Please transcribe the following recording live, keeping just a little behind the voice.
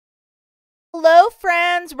Hello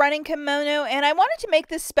friends, Running Kimono, and I wanted to make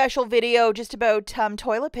this special video just about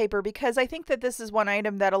toilet paper because I think that this is one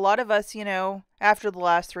item that a lot of us, after the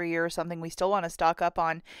last 3 years or something, we still want to stock up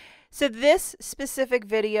on. So this specific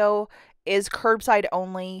video is curbside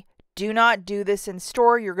only. Do not do this in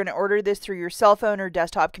store. You're going to order this through your cell phone or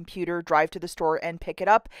desktop computer, drive to the store and pick it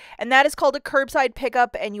up. And that is called a curbside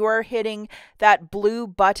pickup, and you are hitting that blue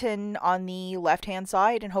button on the left-hand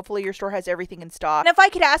side, and hopefully your store has everything in stock. And if I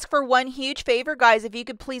could ask for one huge favor, guys, if you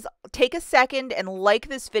could please take a second and like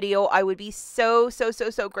this video, I would be so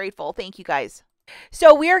grateful. Thank you, guys.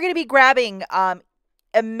 So we are going to be grabbing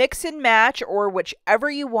a mix and match, or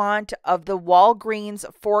whichever you want, of the Walgreens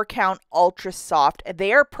 4-count Ultra Soft.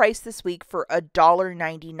 They are priced this week for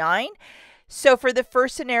 $1.99. So for the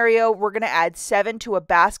first scenario, we're going to add 7 to a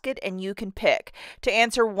basket and you can pick. To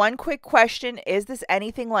answer one quick question, is this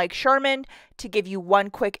anything like Charmin? To give you one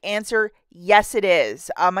quick answer, yes it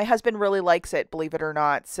is. My husband really likes it, believe it or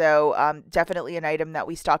not. So definitely an item that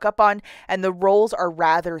we stock up on. And the rolls are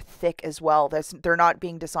rather thick as well. They're not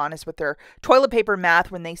being dishonest with their toilet paper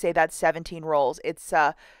math when they say that's 17 rolls. It's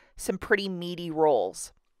some pretty meaty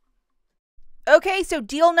rolls. Okay, so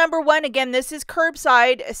deal number one, again, this is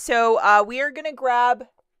curbside, so we are going to grab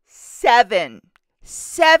seven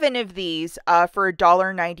of these for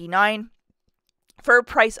 $1.99 for a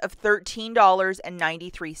price of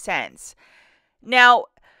 $13.93. Now,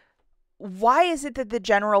 why is it that the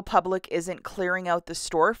general public isn't clearing out the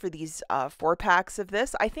store for these 4-packs of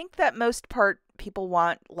this? I think that most people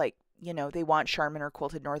want, they want Charmin or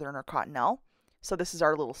Quilted Northern or Cottonelle. So this is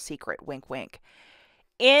our little secret, wink, wink.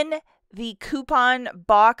 In the coupon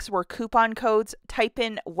box were coupon codes. Type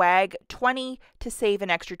in WAG20 to save an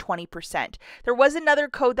extra 20%. There was another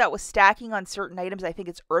code that was stacking on certain items. I think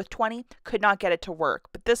it's Earth20. Could not get it to work,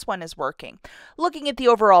 but this one is working. Looking at the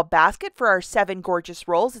overall basket for our 7 gorgeous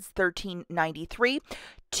rolls, it's $13.93.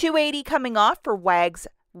 $2.80 coming off for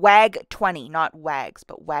WAG20, not WAGs,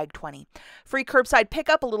 but WAG20. Free curbside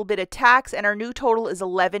pickup, a little bit of tax, and our new total is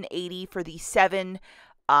 $11.80 for the 7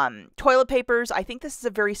 toilet papers. I think this is a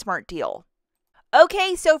very smart deal.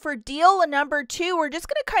 Okay, so for deal number 2, we're just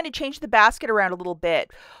going to kind of change the basket around a little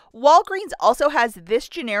bit. Walgreens also has this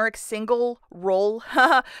generic single roll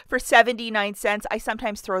for 79 cents. I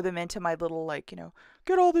sometimes throw them into my little,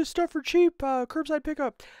 get all this stuff for cheap, curbside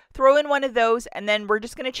pickup. Throw in one of those, and then we're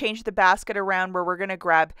just going to change the basket around where we're going to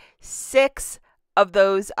grab 6 of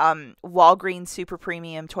those Walgreens Super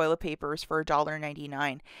Premium toilet papers for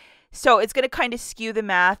 $1.99. So it's going to kind of skew the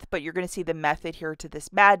math, but you're going to see the method here to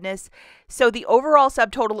this madness. So the overall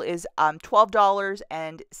subtotal is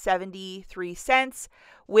 $12.73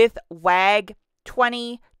 with WAG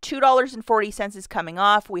 20. $2.40 is coming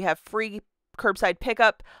off. We have free curbside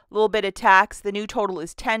pickup, a little bit of tax. The new total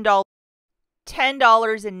is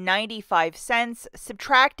 $10.95.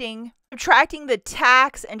 Subtracting the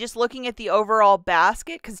tax and just looking at the overall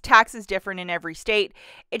basket, because tax is different in every state,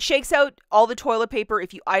 it shakes out all the toilet paper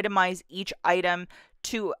if you itemize each item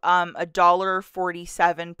to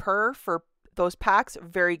 $1.47 per for those packs.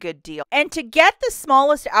 Very good deal. And to get the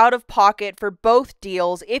smallest out of pocket for both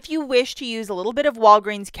deals, if you wish to use a little bit of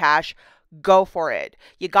Walgreens cash, go for it.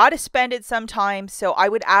 You got to spend it sometime, so I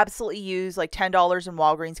would absolutely use like $10 in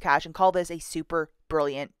Walgreens cash and call this a super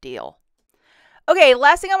brilliant deal. Okay,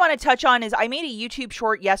 last thing I want to touch on is I made a YouTube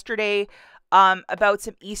short yesterday about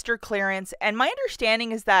some Easter clearance, and my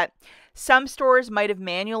understanding is that some stores might have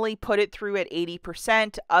manually put it through at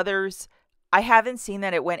 80%. Others, I haven't seen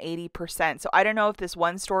that it went 80%. So I don't know if this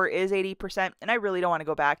one store is 80%, and I really don't want to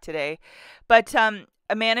go back today. But a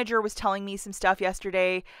manager was telling me some stuff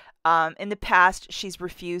yesterday. In the past, she's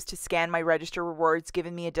refused to scan my register rewards,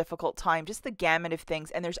 given me a difficult time, just the gamut of things,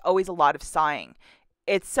 and there's always a lot of sighing.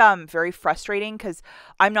 It's very frustrating because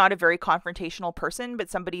I'm not a very confrontational person, but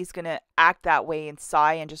somebody's going to act that way and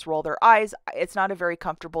sigh and just roll their eyes. It's not a very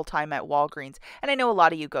comfortable time at Walgreens. And I know a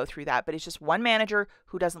lot of you go through that, but it's just one manager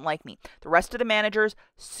who doesn't like me. The rest of the managers,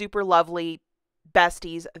 super lovely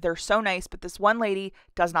besties. They're so nice, but this one lady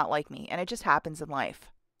does not like me, and it just happens in life.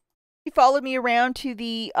 She followed me around to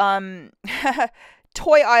the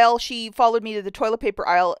toy aisle. She followed me to the toilet paper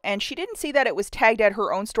aisle, and she didn't see that it was tagged at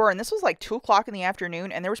her own store, and this was like 2 o'clock in the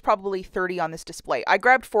afternoon, and there was probably 30 on this display. I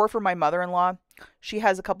grabbed 4 for my mother-in-law. She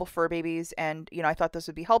has a couple fur babies, and I thought this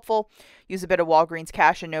would be helpful. Use a bit of Walgreens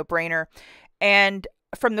cash, a no-brainer. And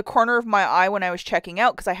from the corner of my eye when I was checking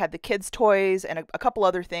out, because I had the kids' toys and a couple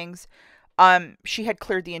other things, she had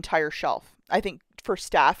cleared the entire shelf. I think for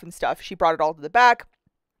staff and stuff. She brought it all to the back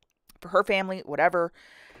for her family, whatever.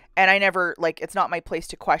 And I never, it's not my place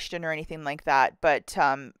to question or anything like that. But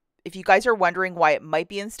if you guys are wondering why it might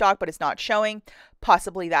be in stock but it's not showing,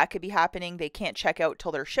 possibly that could be happening. They can't check out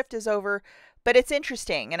till their shift is over. But it's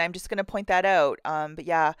interesting, and I'm just going to point that out. But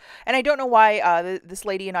yeah, and I don't know why this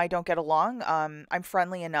lady and I don't get along. I'm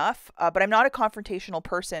friendly enough, but I'm not a confrontational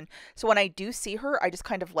person. So when I do see her, I just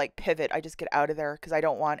kind of like pivot. I just get out of there because I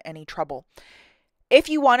don't want any trouble. If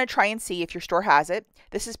you want to try and see if your store has it,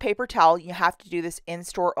 this is paper towel. You have to do this in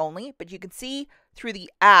store only, but you can see through the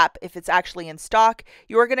app if it's actually in stock.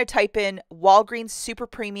 You are going to type in Walgreens Super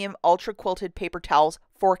Premium Ultra Quilted Paper Towels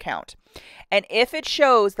 4-count. And if it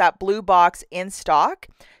shows that blue box in stock,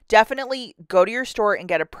 definitely go to your store and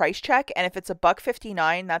get a price check. And if it's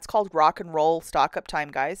 $1.59, that's called rock and roll stock up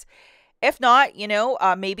time, guys. If not, you know,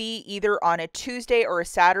 maybe either on a Tuesday or a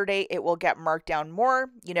Saturday, it will get marked down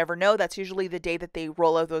more. You never know. That's usually the day that they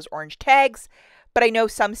roll out those orange tags. But I know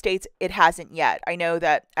some states it hasn't yet. I know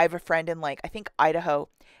that I have a friend in I think Idaho,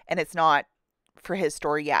 and it's not for his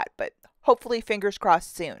store yet. But hopefully, fingers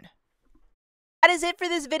crossed soon. That is it for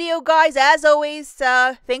this video, guys. As always,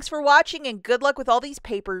 thanks for watching and good luck with all these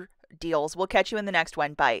paper deals. We'll catch you in the next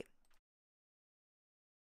one. Bye.